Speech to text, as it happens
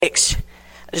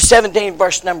17,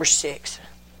 verse number 6.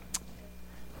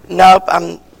 Nope,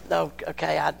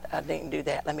 okay, I didn't do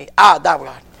that. There we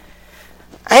go.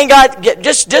 I ain't got,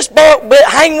 just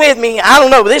hang with me. I don't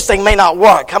know, but this thing may not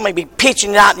work. I may be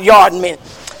pitching it out in the yard in a minute.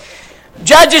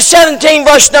 Judges 17,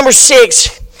 verse number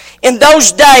 6. In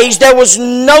those days there was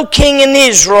no king in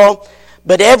Israel,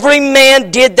 but every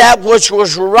man did that which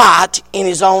was right in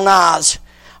his own eyes.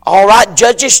 All right,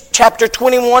 Judges chapter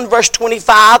 21, verse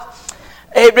 25.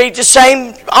 It reads the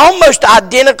same, almost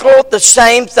identical, the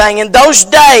same thing. In those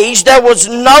days there was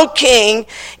no king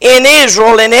in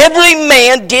Israel, and every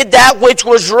man did that which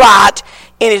was right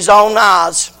in his own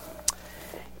eyes.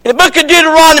 In the book of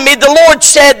Deuteronomy, the Lord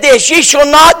said this, "Ye shall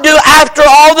not do after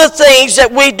all the things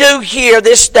that we do here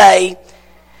this day.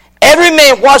 Every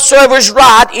man whatsoever is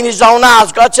right in his own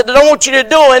eyes." God said, I don't want you to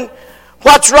doing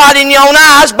what's right in your own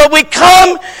eyes. But we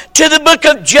come to the book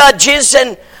of Judges,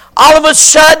 and all of a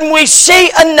sudden we see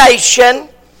a nation,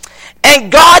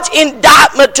 and God's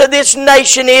indictment to this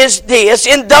nation is this.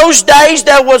 In those days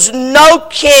there was no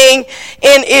king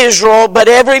in Israel, but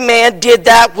every man did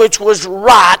that which was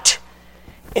right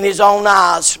in his own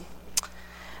eyes.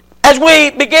 As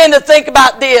we begin to think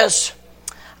about this,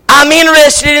 I'm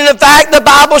interested in the fact the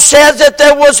Bible says that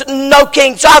there was no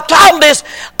king. So I've titled this,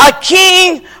 A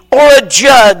King or a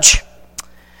Judge.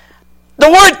 The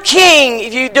word king,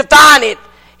 if you define it,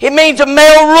 it means a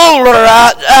male ruler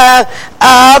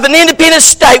of an independent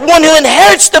state, one who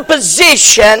inherits the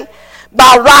position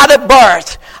by right of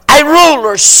birth. A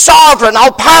ruler, sovereign,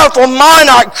 all-powerful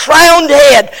monarch, crowned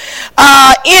head,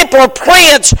 emperor,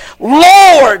 prince,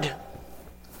 lord.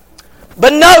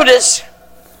 But notice,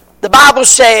 the Bible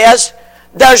says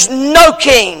there's no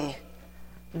king.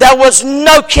 There was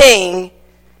no king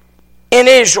in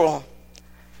Israel.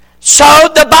 So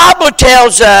the Bible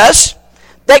tells us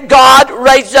that God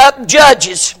raised up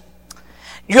judges.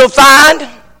 You'll find,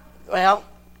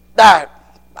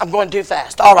 I'm going too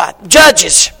fast. All right,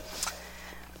 judges.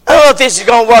 I don't know if this is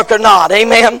going to work or not.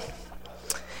 Amen.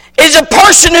 Is a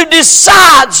person who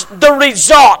decides the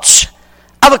results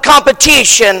of a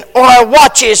competition or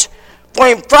watches for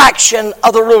infraction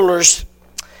of the rulers.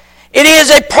 It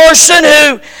is a person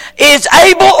who is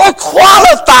able or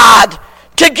qualified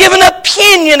to give an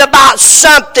opinion about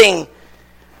something,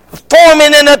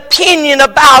 forming an opinion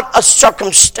about a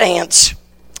circumstance.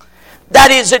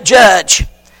 That is a judge.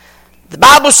 The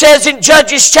Bible says in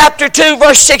Judges chapter 2,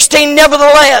 verse 16,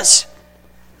 nevertheless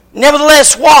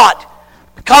what?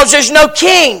 Because there's no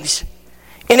kings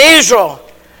in Israel.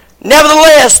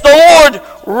 Nevertheless, the Lord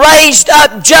raised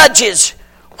up judges,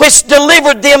 which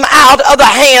delivered them out of the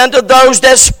hand of those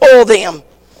that spoiled them.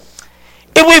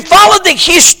 If we follow the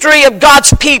history of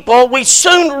God's people, we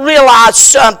soon realize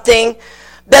something,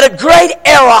 that a great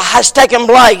era has taken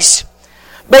place.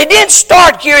 But it didn't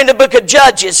start here in the book of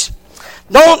Judges.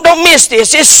 Don't miss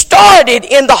this. It started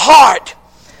in the heart.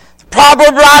 The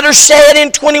proverb writer said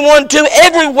in 21:2,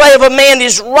 every way of a man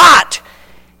is right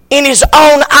in his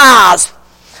own eyes,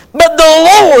 but the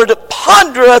Lord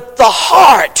pondereth the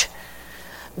heart.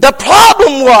 The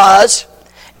problem was,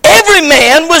 every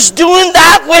man was doing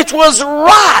that which was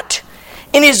right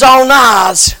in his own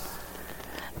eyes.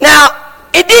 Now,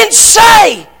 it didn't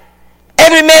say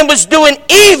every man was doing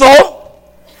evil,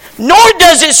 nor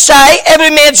does it say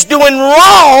every man's doing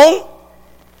wrong,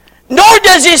 nor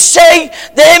does it say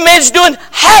that every man's doing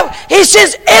how. He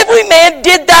says every man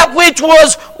did that which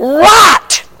was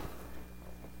right.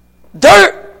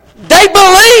 They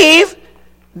believe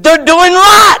they're doing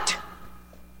right.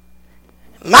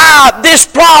 This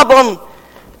problem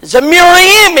is a mirror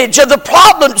image of the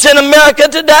problems in America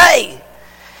today.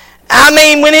 I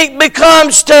mean, when it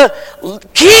becomes to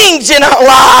kings in our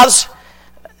lives,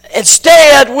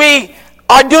 instead we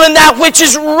are doing that which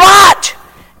is right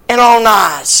in our own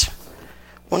eyes.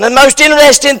 One of the most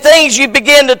interesting things you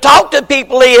begin to talk to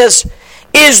people is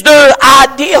their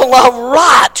ideal of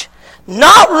right.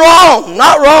 Not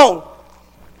wrong.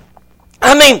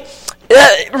 I mean,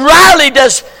 rarely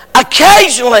does,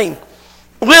 occasionally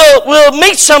we'll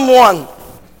meet someone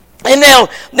and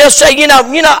they'll say,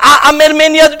 I met a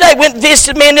man the other day, went and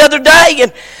visited a man the other day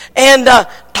and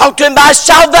talked to him about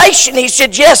salvation. He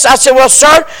said, yes. I said, well,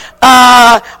 sir,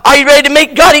 are you ready to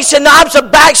meet God? He said, no, I'm so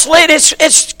backslid,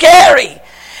 it's scary.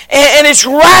 And it's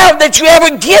rare that you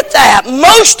ever get that.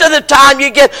 Most of the time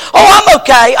you get, I'm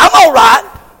okay, I'm all right.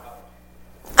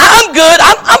 I'm good,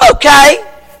 I'm okay.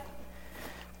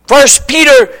 1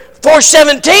 Peter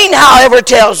 4:17, however,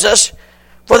 tells us,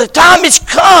 for the time is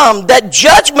come that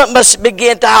judgment must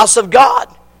begin at the house of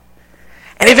God.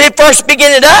 And if it first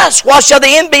begin at us, what shall the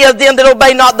end be of them that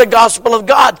obey not the gospel of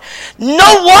God?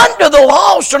 No wonder the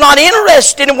lost are not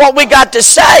interested in what we got to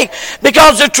say,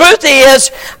 because the truth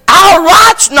is, our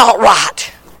right's not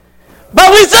right.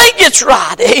 But we think it's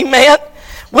right. Amen.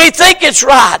 We think it's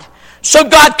right. So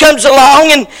God comes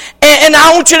along, and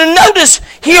I want you to notice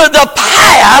here the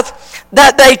path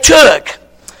that they took.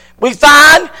 We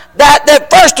find that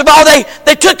first of all,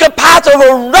 they took a path of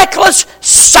a reckless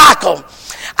cycle.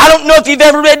 I don't know if you've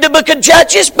ever read the book of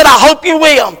Judges, but I hope you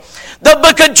will. The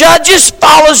book of Judges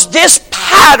follows this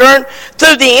pattern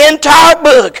through the entire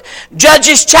book.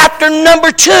 Judges chapter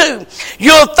number 2.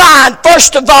 You'll find,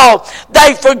 first of all,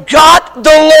 they forgot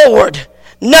the Lord.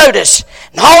 Notice,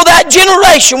 and all that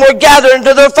generation were gathered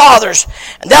unto their fathers.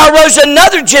 And there arose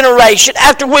another generation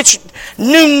after which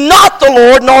knew not the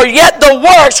Lord, nor yet the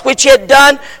works which he had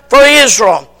done for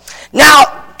Israel.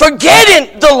 Now,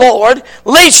 forgetting the Lord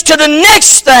leads to the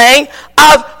next thing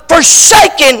of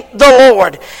forsaking the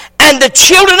Lord. And the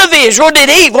children of Israel did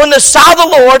evil in the sight of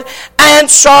the Lord and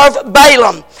served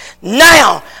Balaam.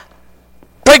 Now,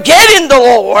 forgetting the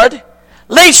Lord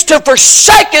leads to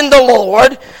forsaking the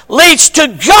Lord, leads to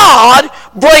God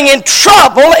bringing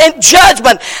trouble and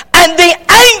judgment. And the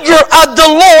anger of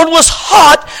the Lord was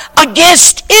hot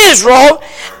against Israel,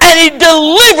 and he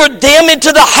delivered them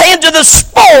into the hands of the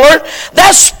spoiler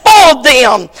that spoiled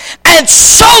them, and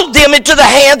sold them into the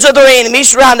hands of their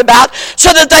enemies round about,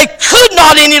 so that they could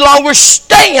not any longer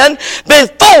stand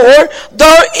before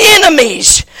their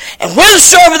enemies. And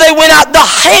whithersoever they went out, the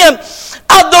hand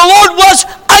of the Lord was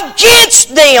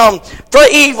against them for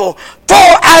evil.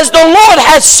 For as the Lord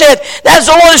has said, as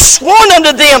the Lord has sworn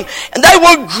unto them, and they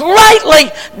were greatly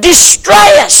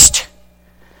distressed.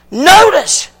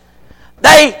 Notice,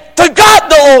 they forgot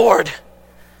the Lord.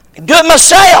 I do it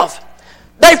myself.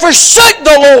 They forsook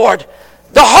the Lord.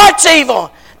 The heart's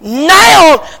evil.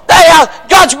 Now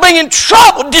God's bringing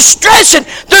trouble, distressing.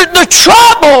 They're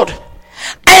troubled.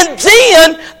 And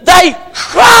then they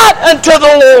cried unto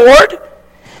the Lord,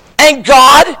 and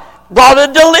God brought a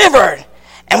deliverer.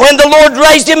 And when the Lord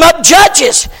raised him up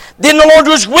judges, then the Lord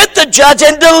was with the judge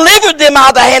and delivered them out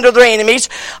of the hand of their enemies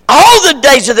all the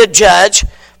days of the judge.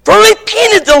 For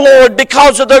repented the Lord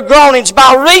because of their groanings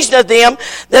by reason of them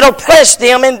that oppressed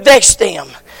them and vexed them.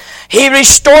 He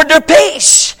restored their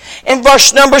peace. In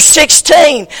verse number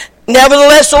 16,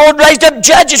 nevertheless the Lord raised up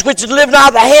judges which delivered out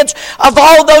of the hands of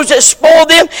all those that spoiled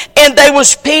them, and there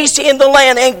was peace in the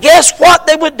land. And guess what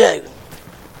they would do?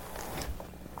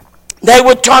 They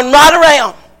would turn right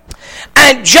around,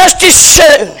 and just as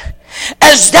soon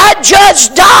as that judge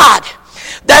died,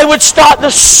 they would start the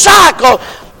cycle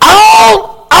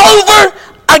all over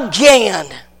again.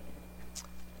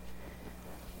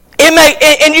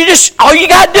 All you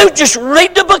got to do is just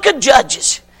read the book of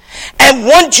Judges, and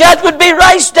one judge would be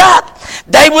raised up.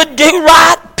 They would do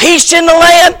right, peace in the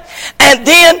land, and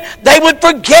then they would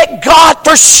forget God,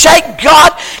 forsake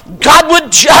God. God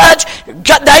would judge.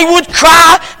 They would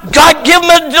cry. God give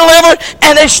them a deliverance,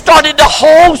 and they started the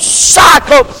whole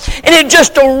cycle, and it's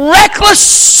just a reckless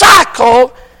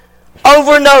cycle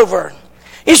over and over.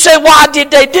 You say, why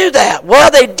did they do that?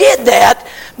 Well, they did that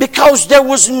because there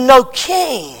was no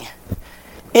king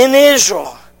in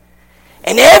Israel,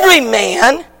 and every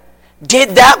man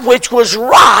did that which was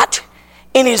right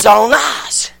in his own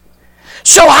eyes.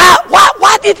 So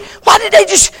why did they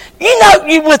just,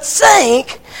 you would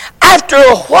think after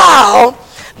a while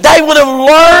they would have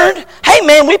learned, hey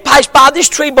man, we passed by this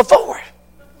tree before.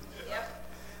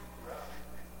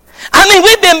 I mean,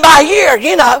 we've been by here,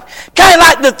 kind of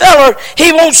like the feller,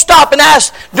 he won't stop and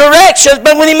ask directions,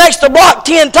 but when he makes the block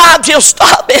 10 times, he'll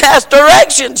stop and ask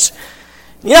directions.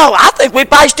 I think we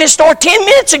passed this store 10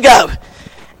 minutes ago.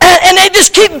 And they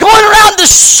just keep going around the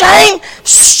same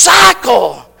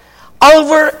cycle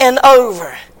over and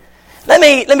over. Let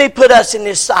me put us in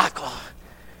this cycle.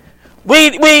 We're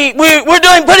doing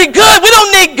pretty good. We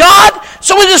don't need God,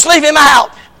 so we just leave him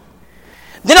out.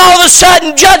 Then all of a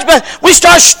sudden, judgment, we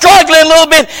start struggling a little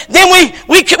bit. Then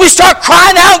we start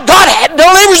crying out, God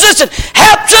delivers us and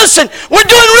helps us, and we're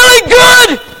doing really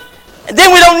good. And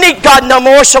then we don't need God no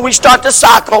more, so we start the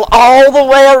cycle all the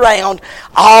way around,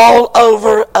 all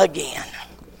over again.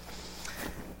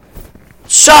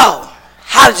 So,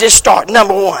 how does this start?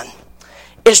 Number one,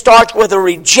 it starts with a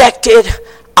rejected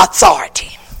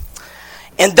authority.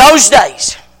 In those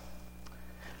days,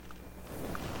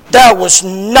 there was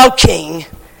no king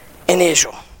in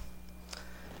Israel.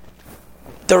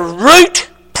 The root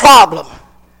problem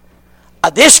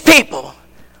of this people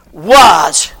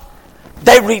was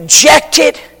they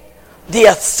rejected the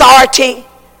authority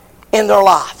in their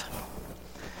life.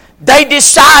 They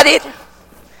decided,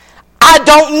 I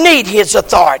don't need his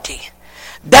authority.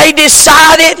 They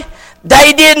decided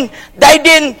they didn't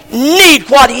need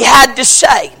what he had to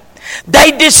say.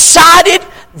 They decided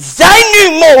they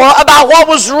knew more about what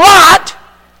was right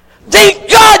than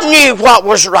God knew what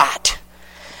was right.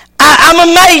 I'm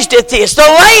amazed at this. The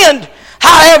land,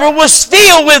 however, was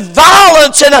filled with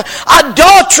violence and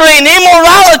adultery and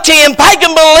immorality and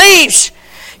pagan beliefs.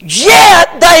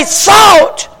 Yet they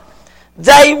thought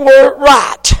they were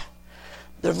right.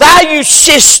 The value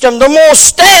system, the moral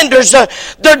standards,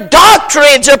 the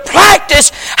doctrines, the practice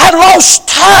had lost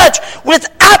touch with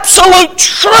absolute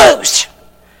truth.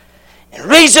 And the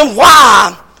reason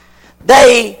why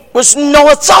there was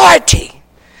no authority.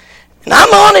 And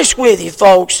I'm honest with you,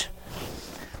 folks.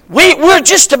 We're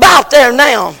just about there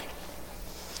now.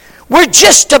 We're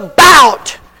just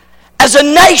about, as a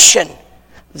nation,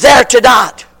 there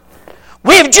tonight.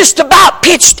 We've just about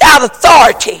pitched out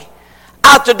authority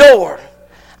out the door.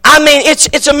 I mean,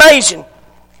 it's amazing.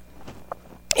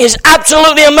 It's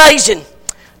absolutely amazing.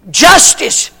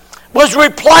 Justice was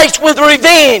replaced with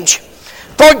revenge.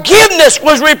 Forgiveness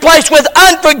was replaced with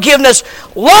unforgiveness.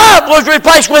 Love was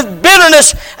replaced with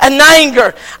bitterness and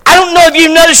anger. I don't know if you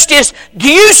noticed this. Do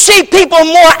you see people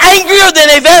more angrier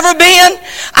than they've ever been?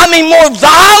 I mean, more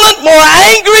violent, more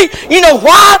angry. You know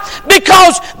why?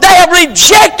 Because they have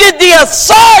rejected the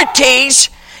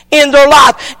authorities in their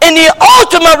life. And the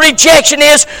ultimate rejection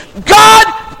is, God,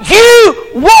 you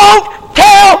won't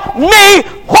tell me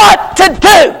what to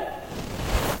do.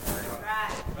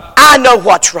 I know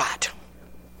what's right.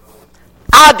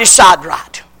 I decide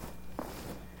right.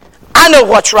 I know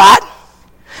what's right.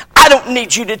 I don't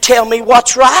need you to tell me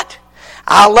what's right.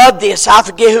 I love this. I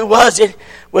forget who it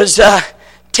was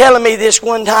telling me this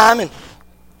one time, and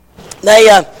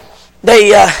they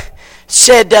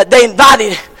said they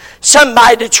invited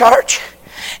somebody to church,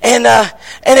 and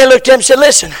they looked at him and said,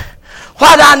 "Listen,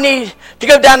 why do I need to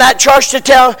go down to that church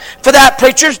for that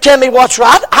preacher to tell me what's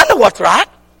right? I know what's right.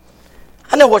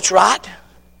 I know what's right."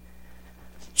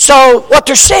 So what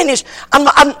they're saying is,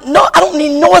 I don't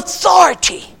need no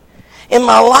authority in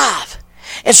my life.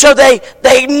 And so they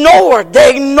ignored,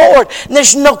 and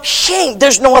there's no king,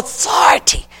 there's no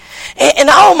authority. And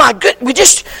oh my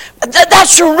goodness,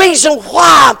 that's the reason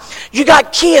why you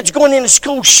got kids going into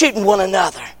school shooting one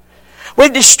another.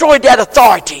 We've destroyed that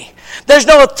authority. There's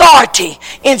no authority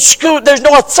in school. There's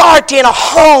no authority in our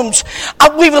homes.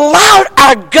 We've allowed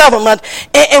our government,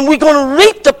 and we're going to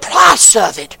reap the price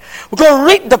of it. We're going to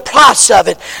reap the price of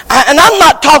it. And I'm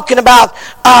not talking about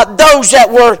those that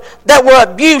were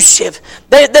abusive.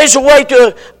 There's a way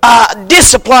to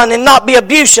discipline and not be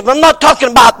abusive. I'm not talking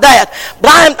about that.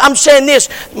 But I'm saying this.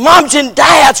 Moms and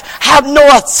dads have no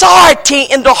authority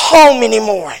in the home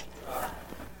anymore.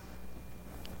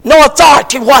 No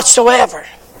authority whatsoever.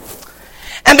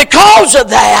 And because of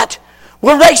that,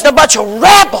 we're raising a bunch of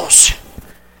rebels.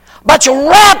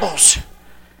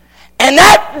 And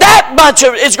that bunch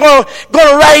is going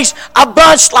to raise a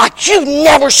bunch like you've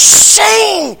never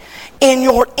seen in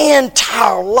your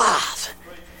entire life.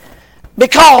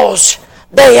 Because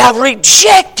they have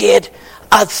rejected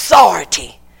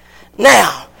authority.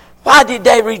 Now, why did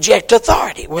they reject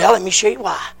authority? Well, let me show you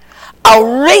why.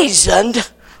 A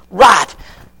reasoned right.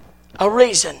 A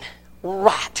reason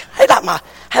right.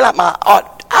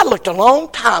 I looked a long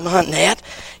time hunting that.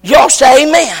 Y'all say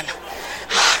amen.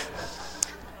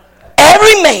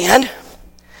 Every man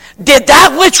did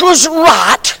that which was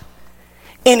right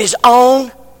in his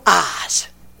own eyes.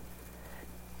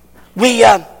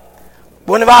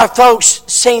 One of our folks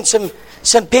seen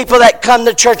some people that come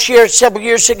to church here several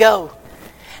years ago.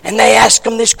 And they asked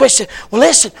them this question. Well,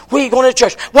 listen, where are you going to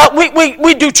church? Well,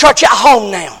 we do church at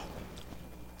home now.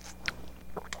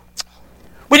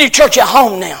 We do church at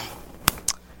home now.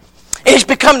 It's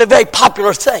become a very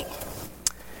popular thing.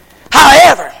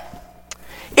 However,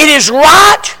 it is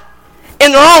right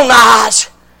in their own eyes,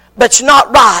 but it's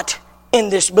not right in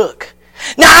this book.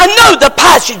 Now, I know the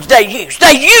passage they use.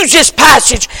 They use this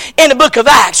passage in the book of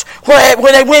Acts where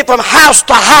they went from house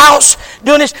to house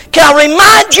doing this. Can I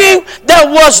remind you, there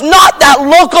was not that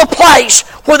local place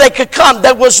where they could come.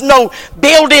 There was no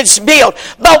buildings built.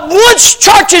 But once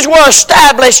churches were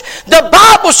established, the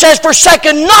Bible says, forsake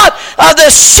not the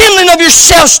assembling of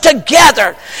yourselves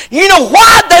together. You know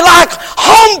why they like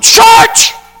home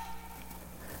church?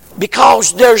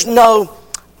 Because there's no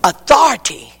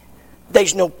authority.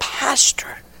 There's no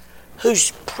pastor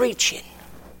who's preaching,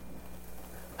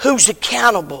 who's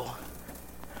accountable.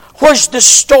 Where's the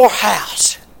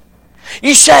storehouse?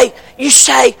 You say,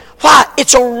 why?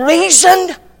 It's a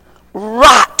reasoned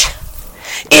right.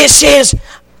 It says,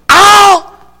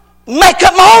 I'll make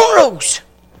up my own rules.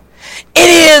 It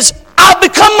is, I've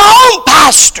become my own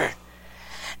pastor.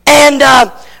 And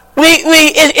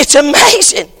it's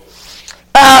amazing.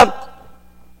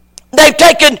 They've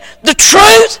taken the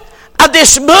truth of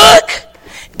this book,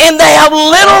 and they have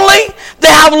literally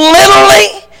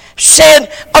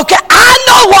said, okay, I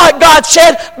know what God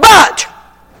said, but,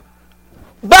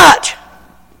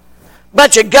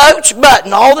 bunch of goats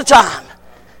butting all the time.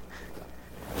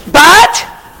 But,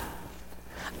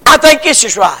 I think this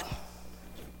is right.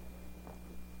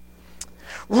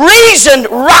 Reasoned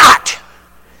right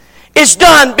is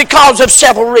done because of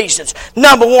several reasons.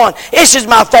 Number one, this is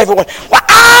my favorite one. Well,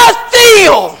 I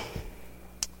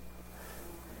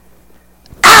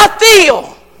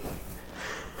feel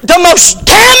the most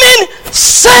damning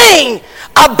thing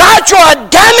about your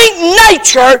Adamic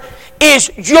nature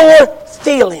is your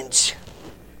feelings.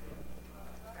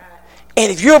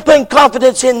 And if you're putting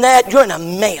confidence in that, you're in a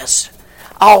mess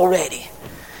already.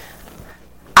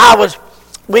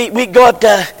 We go up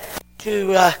to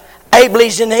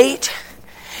Abley's and eat,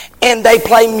 and they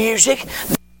play music.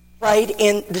 They played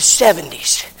in the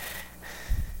 70s.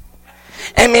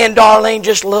 And me and Darlene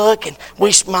just look, and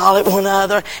we smile at one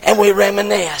another, and we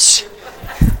reminisce.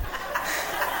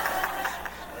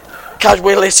 Because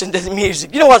we listen to the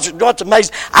music. You know what's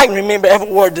amazing? I can remember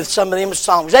every word to some of them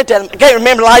songs. I can't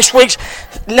remember last week's,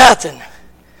 nothing.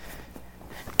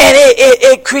 And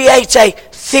it creates a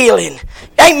feeling.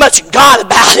 Ain't much God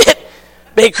about it,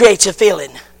 but it creates a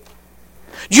feeling.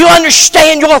 You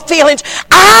understand your feelings?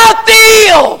 I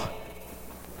feel.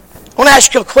 I want to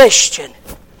ask you a question.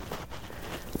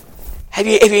 Have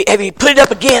you put it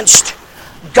up against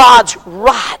God's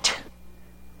right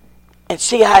and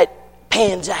see how it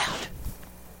pans out?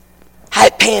 How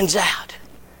it pans out.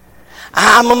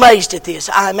 I'm amazed at this.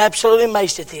 I'm absolutely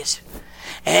amazed at this.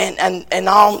 And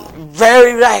I'm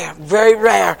very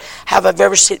rare have I've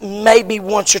ever seen, maybe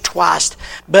once or twice,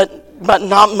 but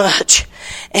not much.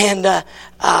 And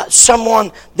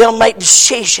someone, they'll make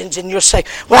decisions, and you'll say,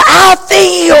 well, I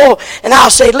feel. And I'll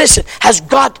say, listen,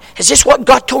 is this what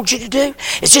God told you to do?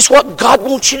 Is this what God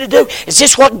wants you to do? Is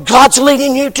this what God's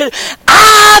leading you to do?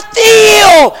 I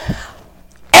feel.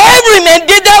 Every man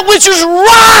did that which was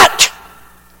right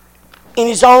in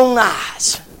his own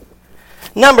eyes.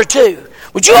 Number two,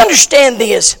 would you understand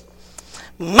this?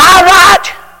 My right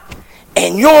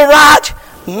and your right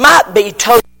might be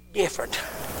totally different.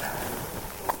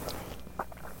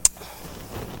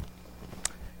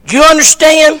 Do you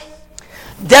understand?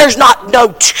 There's not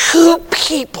two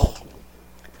people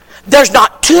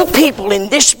in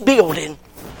this building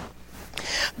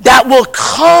that will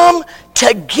come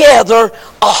together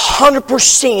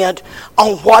 100%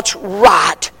 on what's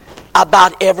right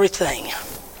about everything.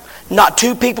 Not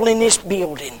two people in this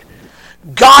building.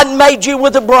 God made you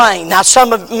with a brain. Now,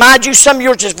 mind you, some of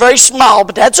yours is very small,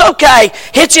 but that's okay.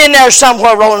 It's in there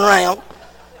somewhere rolling around.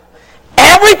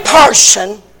 Every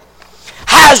person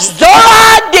has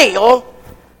their idea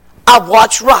of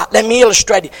what's right. Let me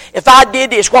illustrate it. If I did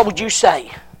this, what would you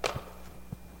say?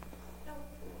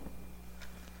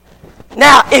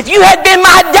 Now, if you had been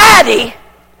my daddy,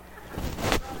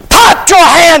 pop your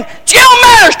hand, Jill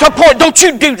Maris to point. Don't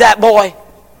you do that, boy.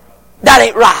 That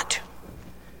ain't right.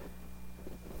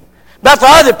 But for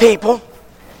other people,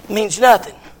 it means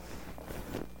nothing.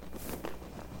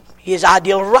 His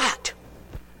ideal of right.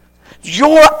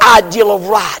 Your ideal of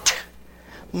right.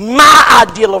 My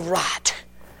ideal of right.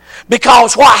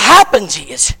 Because what happens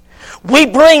is, we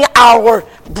bring our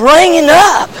bringing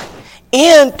up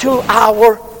into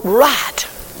our right.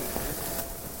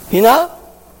 You know?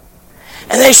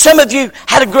 And then some of you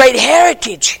had a great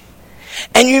heritage,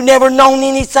 and you've never known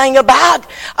anything about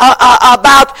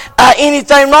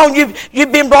anything wrong.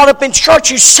 You've been brought up in church.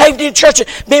 You saved in church.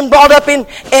 Been brought up in,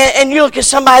 and you look at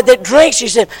somebody that drinks. You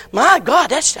say, "My God,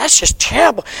 that's just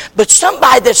terrible." But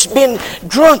somebody that's been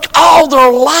drunk all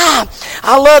their life.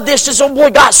 I love this. This old boy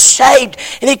got saved,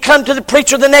 and he come to the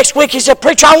preacher the next week. He said,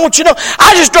 "Preacher, I want you to know,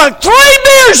 I just drank 3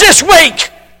 beers this week."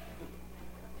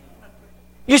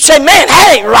 You say, "Man,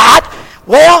 that ain't right."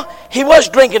 Well, he was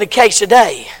drinking a case a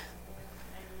day.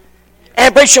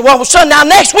 And preacher said, "Well, son, now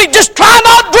next week just try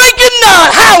not drinking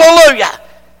none." Hallelujah.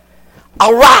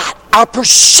 All right. Our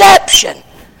perception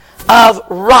of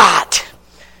right.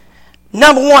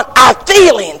 Number one, our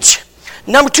feelings.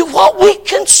 Number two, what we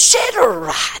consider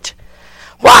right.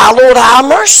 Wow, Lord, have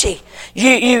mercy.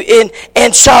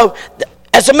 And so,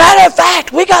 as a matter of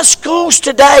fact, we got schools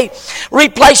today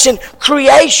replacing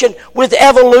creation with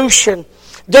evolution.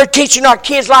 They're teaching our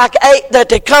kids like that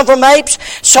they come from apes.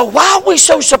 So why are we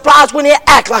so surprised when they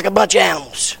act like a bunch of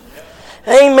animals?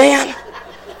 Amen.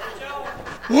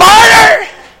 Murder,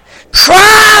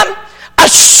 crime,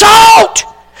 assault.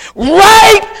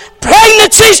 Rape,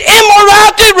 pregnancies,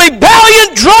 immorality,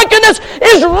 rebellion, drunkenness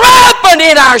is rampant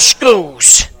in our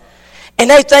schools. And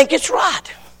they think it's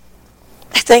right.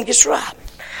 They think it's right.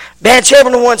 Vance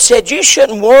Havner once said, you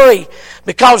shouldn't worry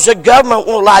because the government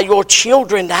won't allow your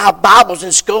children to have Bibles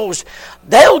in schools.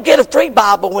 They'll get a free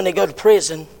Bible when they go to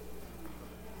prison.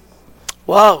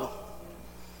 Whoa.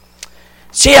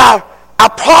 See, our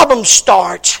problem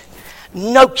starts,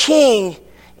 no king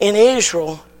in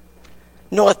Israel,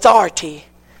 no authority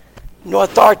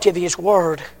of his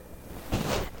word.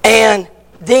 And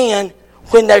then,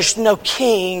 when there's no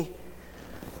king,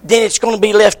 then it's going to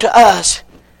be left to us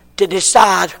to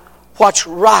decide what's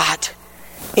right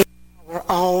in our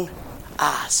own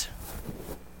eyes.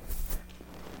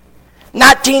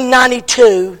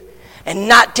 1992 and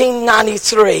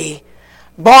 1993,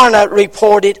 Barna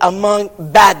reported among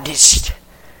Baptists,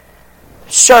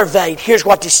 surveyed. Here's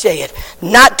what they said.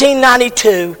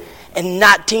 1992 and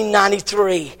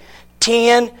 1993,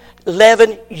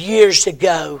 11 years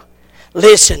ago.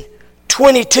 Listen,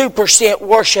 22%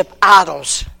 worship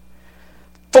idols.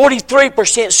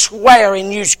 43% swear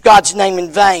and use God's name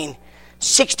in vain.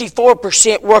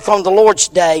 64% work on the Lord's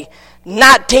day.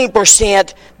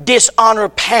 19% dishonor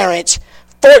parents.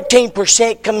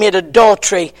 14% commit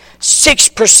adultery.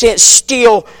 6%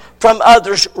 steal from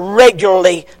others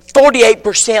regularly.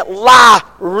 48% lie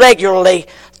regularly.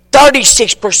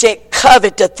 36%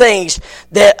 covet the things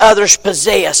that others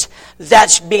possess.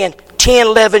 That's been 10,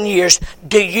 11 years.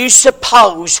 Do you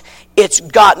suppose it's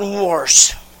gotten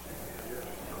worse?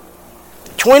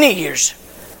 20 years.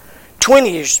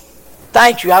 20 years.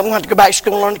 Thank you. I want to go back to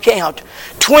school and learn to count.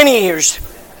 20 years.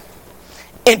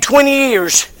 In 20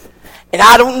 years, and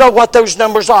I don't know what those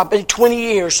numbers are, but in 20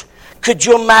 years, could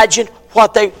you imagine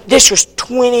this was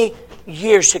 20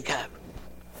 years ago,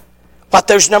 what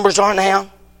those numbers are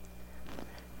now?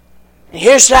 And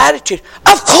here's the attitude.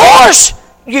 Of course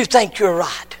you think you're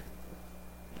right.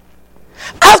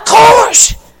 Of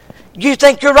course you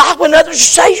think you're right when others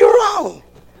say you're wrong.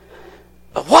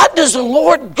 But what does the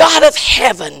Lord God of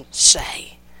heaven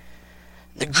say?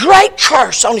 The great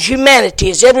curse on humanity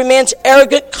is every man's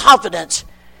arrogant confidence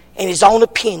in his own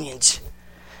opinions.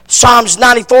 Psalms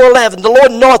 94:11, the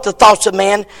Lord knoweth the thoughts of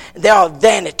man, and they are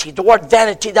vanity. The word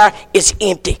vanity there is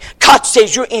empty. God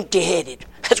says you're empty-headed.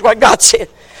 That's what God said.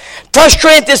 1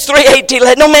 Corinthians 3:18,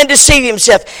 let no man deceive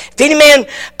himself. If any man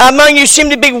among you seem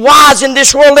to be wise in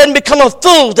this world, let him become a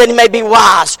fool, that he may be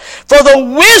wise. For the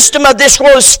wisdom of this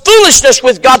world is foolishness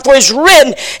with God, for it is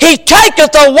written, he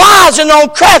taketh the wise in their own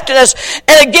craftiness.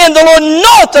 And again, the Lord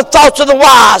knoweth the thoughts of the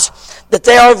wise, that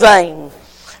they are vain.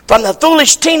 From the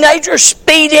foolish teenager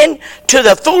speeding to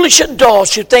the foolish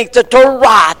adults who think that they're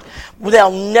right,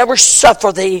 they'll never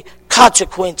suffer the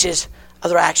consequences of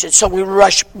their actions. So we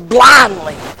rush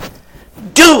blindly,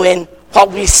 doing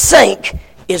what we think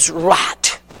is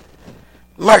right.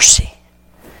 Mercy.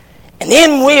 And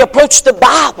then we approach the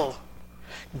Bible,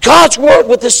 God's Word,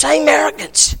 with the same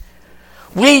arrogance.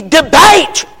 We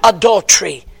debate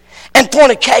adultery and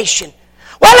fornication.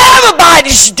 Well,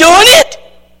 everybody's doing it.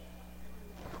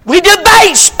 We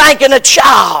debate spanking a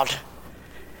child.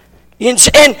 And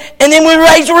then we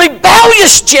raise a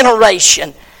rebellious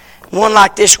generation. One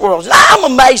like this world. And I'm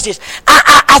amazed at this.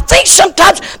 I think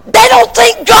sometimes they don't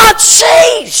think God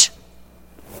sees.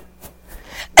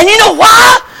 And you know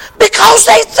why? Because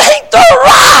they think they're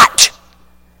right.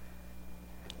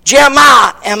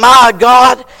 Jeremiah, am I a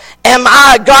God? Am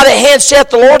I a God at hand, saith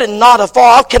the Lord, and not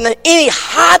afar off? Can any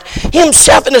hide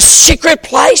himself in a secret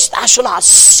place? I shall not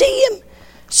see him,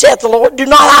 saith the Lord. Do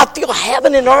not I feel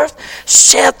heaven and earth,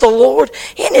 saith the Lord?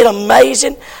 Isn't it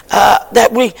amazing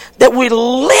that we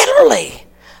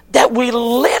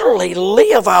literally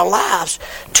live our lives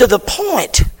to the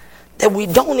point that we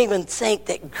don't even think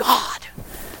that God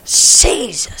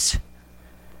sees us?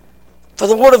 For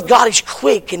the Word of God is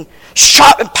quick and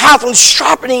sharp and powerful and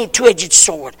sharper than any two-edged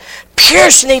sword,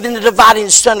 piercing even the dividing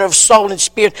asunder of soul and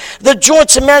spirit, the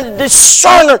joints and marrow, the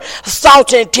discerner of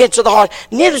thoughts and intents of the heart.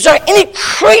 Neither is there any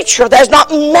creature that is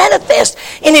not manifest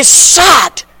in His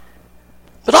sight,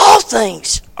 but all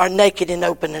things are naked and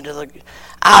open unto the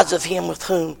eyes of Him with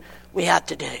whom we have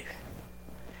to do.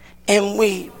 And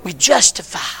we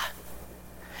justify.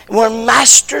 We're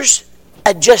masters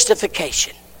at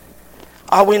justification.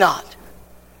 Are we not?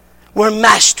 We're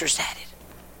masters at it.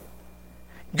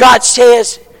 God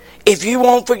says, if you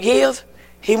won't forgive,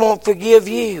 He won't forgive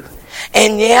you.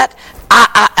 And yet,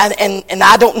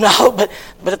 I don't know,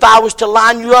 but if I was to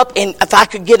line you up and if I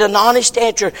could get an honest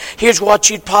answer, here's what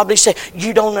you'd probably say.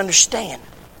 You don't understand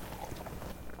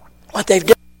what they've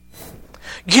done.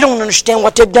 You don't understand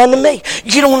what they've done to me.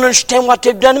 You don't understand what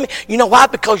they've done to me. You know why?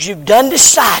 Because you've done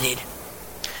decided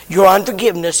your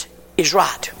unforgiveness is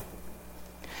right.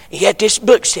 Yet this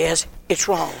book says it's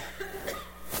wrong.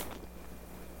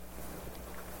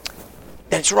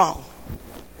 That's wrong.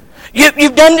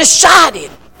 You've done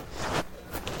decided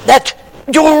that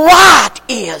your right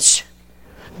is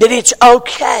that it's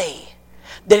okay.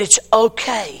 That it's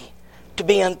okay to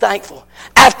be unthankful.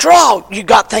 After all, you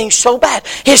got things so bad.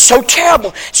 It's so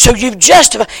terrible. So you've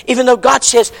justified, even though God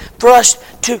says for us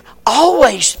to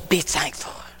always be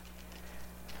thankful.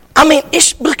 I mean,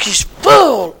 this book is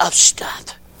full of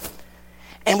stuff.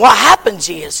 And what happens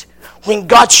is, when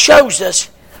God shows us,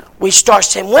 we start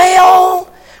saying,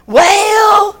 well,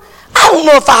 I don't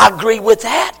know if I agree with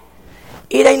that.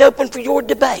 It ain't open for your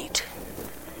debate.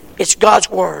 It's God's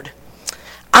Word.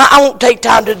 I won't take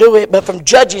time to do it, but from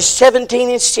Judges 17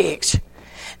 and 6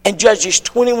 and Judges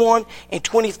 21 and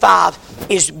 25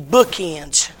 is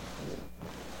bookends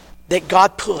that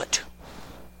God put.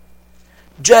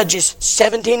 Judges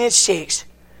 17 and 6.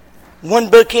 One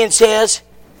bookend says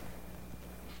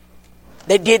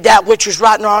they did that which was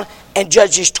right and wrong, and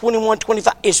Judges 21,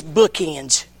 25 is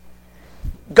bookends.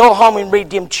 Go home and read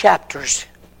them chapters.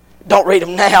 Don't read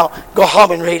them now. Go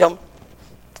home and read them.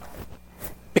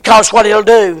 Because what it'll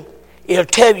do, it'll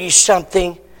tell you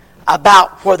something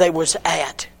about where they was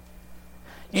at.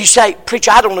 You say,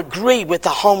 preacher, I don't agree with the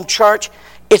home church.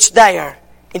 It's there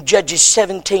in Judges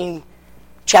 17,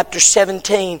 chapter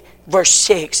 17, verse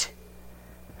 6.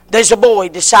 There's a boy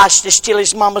decides to steal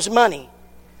his mama's money.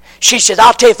 She says,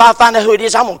 I'll tell you, if I find out who it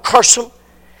is, I'm going to curse him.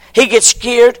 He gets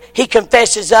scared. He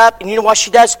confesses up. And you know what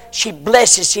she does? She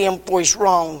blesses him for his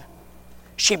wrong.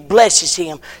 She blesses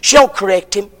him. She don't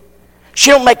correct him. She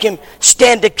don't make him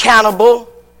stand accountable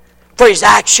for his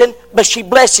action, but she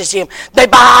blesses him. They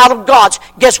buy idol gods.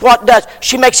 Guess what does?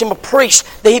 She makes him a priest.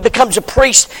 That he becomes a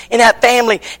priest in that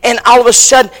family. And all of a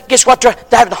sudden, guess what?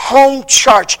 They have the home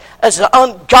church as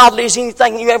ungodly as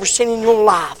anything you've ever seen in your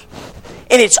life.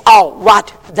 And it's all right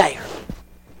there.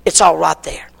 It's all right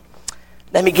there.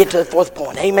 Let me get to the fourth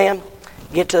point. Amen?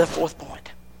 Get to the fourth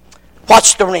point.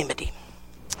 What's the remedy?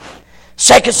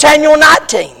 2 Samuel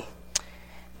 19.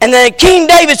 And then King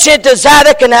David sent to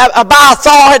Zadok and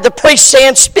Abiathar, the priest,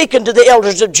 saying, speaking to the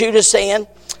elders of Judah, saying,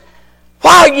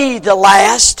 why are ye the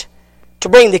last to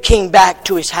bring the king back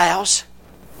to his house?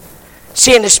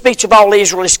 Seeing the speech of all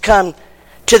Israel is come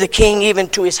to the king, even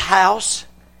to his house.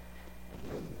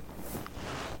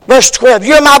 Verse 12,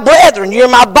 you're my brethren, you're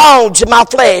my bones and my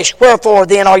flesh. Wherefore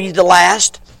then are you the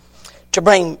last to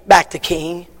bring back the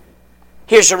king?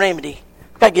 Here's the remedy.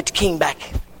 Got to get the king back.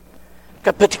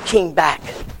 Got to put the king back.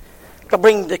 Got to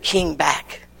bring the king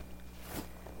back.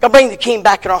 Got to bring the king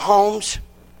back in our homes.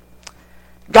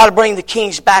 Got to bring the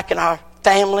kings back in our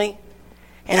family,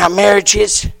 in our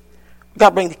marriages. Got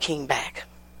to bring the king back.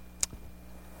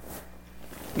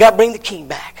 Got to bring the king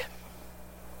back.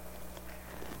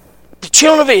 The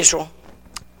children of Israel,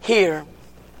 here,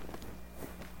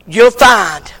 you'll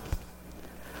find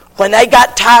when they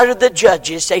got tired of the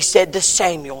judges, they said to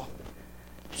Samuel,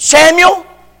 Samuel,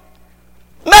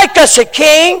 make us a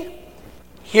king.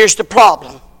 Here's the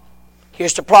problem.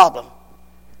 Here's the problem.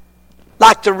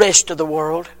 Like the rest of the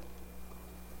world,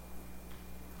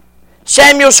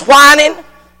 Samuel's whining,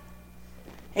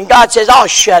 and God says, oh,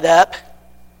 shut up.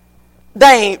 They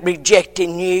ain't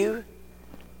rejecting you.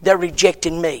 They're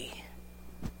rejecting me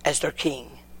as their king.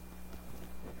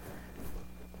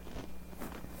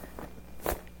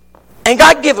 And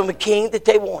God gave them a king that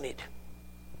they wanted.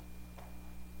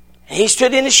 And he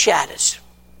stood in the shadows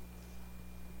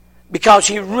because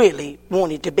he really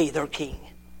wanted to be their king.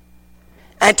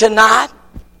 And tonight,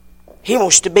 he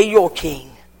wants to be your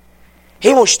king.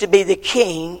 He wants to be the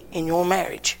king in your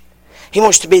marriage. He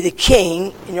wants to be the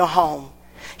king in your home.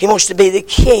 He wants to be the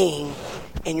king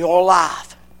in your life.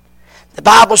 The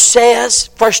Bible says,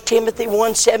 1 Timothy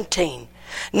 1:17,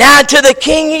 now to the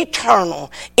King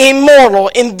eternal, immortal,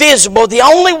 invisible, the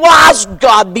only wise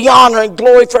God, be honor and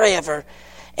glory forever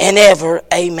and ever.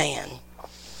 Amen.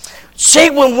 See,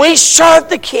 when we serve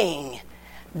the King,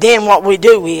 then what we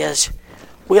do is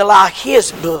we allow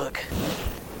His book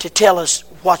to tell us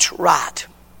what's right.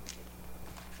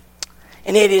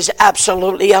 And it is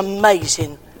absolutely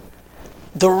amazing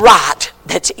the right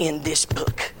that's in this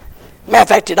book. Matter of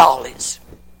fact, it all is.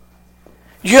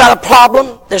 You got a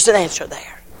problem, there's an answer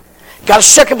there. Got a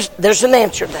circumstance, there's an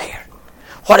answer there.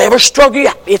 Whatever struggle you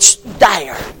have, it's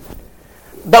there.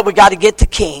 But we got to get the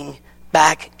king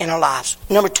back in our lives.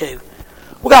 Number 2,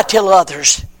 we got to tell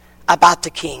others about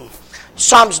the king.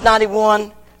 Psalms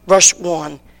 91, verse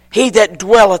 1. He that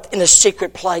dwelleth in a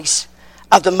secret place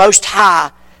of the Most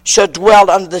High shall dwell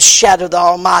under the shadow of the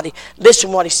Almighty.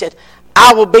 Listen what he said.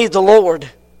 I will be the Lord.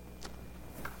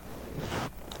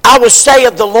 I will say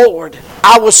of the Lord.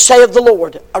 I will say of the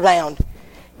Lord around.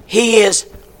 He is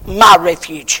my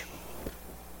refuge.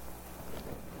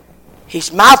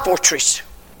 He's my fortress.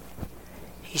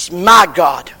 He's my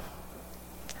God.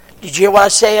 Did you hear what I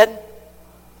said?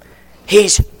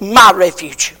 He's my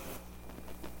refuge.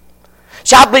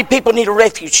 See, I believe people need a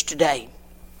refuge today.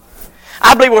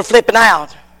 I believe we're flipping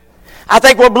out. I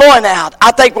think we're blowing out.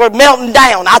 I think we're melting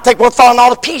down. I think we're falling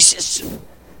all to pieces.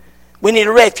 We need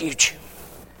a refuge.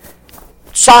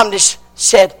 Psalmist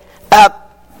said,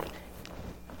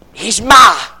 He's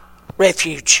my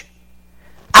refuge.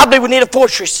 I believe we need a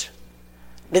fortress.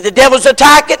 If the devil's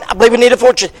attacking, I believe we need a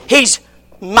fortress. He's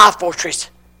my fortress.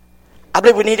 I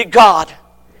believe we need a God.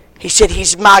 He said,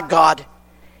 He's my God.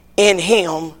 In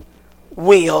Him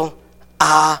will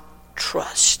I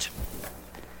trust.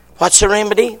 What's the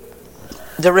remedy?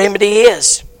 The remedy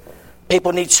is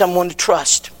people need someone to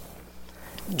trust.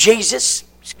 Jesus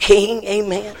is King,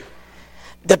 amen.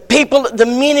 The people, the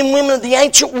men and women of the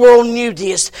ancient world knew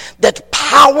this, that the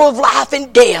power of life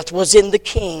and death was in the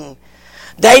King.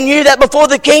 They knew that before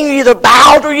the King you either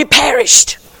bowed or you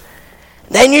perished.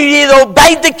 They knew you either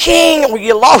obeyed the King or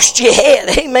you lost your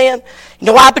head, amen. You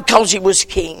know why? Because He was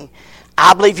King.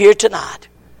 I believe here tonight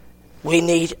we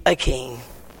need a King.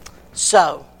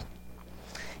 So,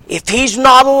 if He's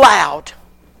not allowed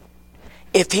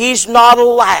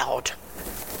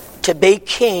to be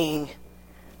King,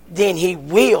 then He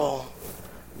will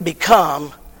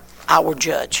become our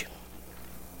judge.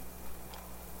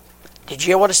 Did you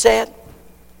hear what I said?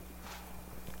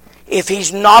 If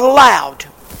He's not allowed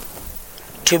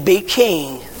to be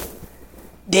King,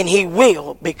 then He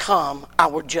will become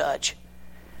our judge.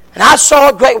 And I saw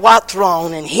a great white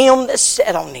throne, and Him that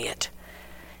sat on it,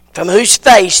 from whose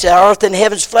face the earth and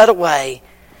heavens fled away,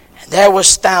 and there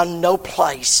was found no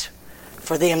place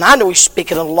for them. I know He's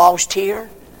speaking of the lost here.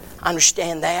 I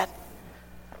understand that.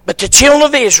 But the children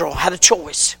of Israel had a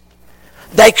choice.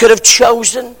 They could have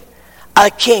chosen a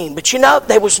king. But you know,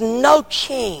 there was no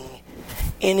king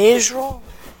in Israel.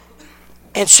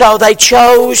 And so they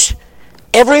chose,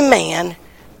 every man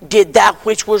did that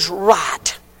which was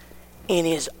right in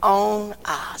his own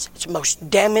eyes. It's the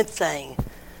most damning thing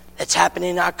that's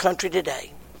happening in our country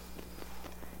today.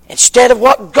 Instead of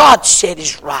what God said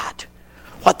is right,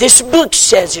 what this book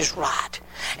says is right.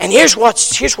 And here's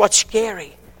what's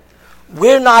scary.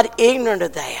 We're not ignorant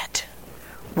of that.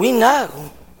 We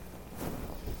know.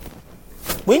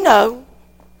 We know.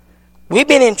 We've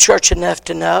been in church enough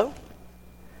to know.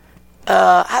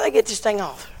 How do I get this thing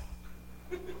off?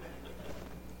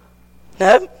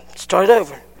 No? Start it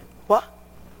over. What?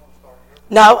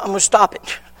 No, I'm going to stop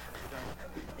it.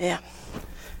 Yeah.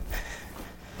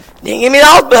 Didn't give me the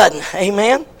off button.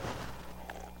 Amen.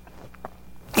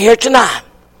 Here tonight.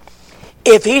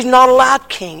 If He's not allowed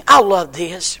king, I love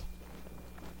this.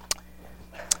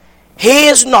 He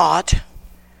is not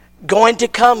going to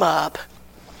come up,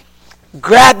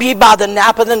 grab you by the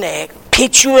nape of the neck,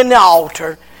 pitch you in the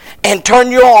altar, and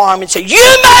turn your arm and say,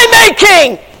 "You made me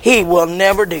king." He will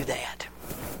never do that.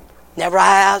 Never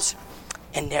has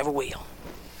and never will.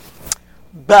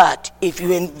 But if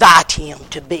you invite Him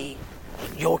to be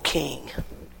your king,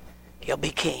 He'll be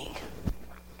king.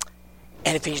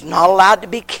 And if He's not allowed to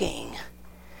be king,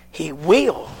 He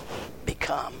will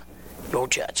become your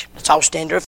judge. Let's all stand there.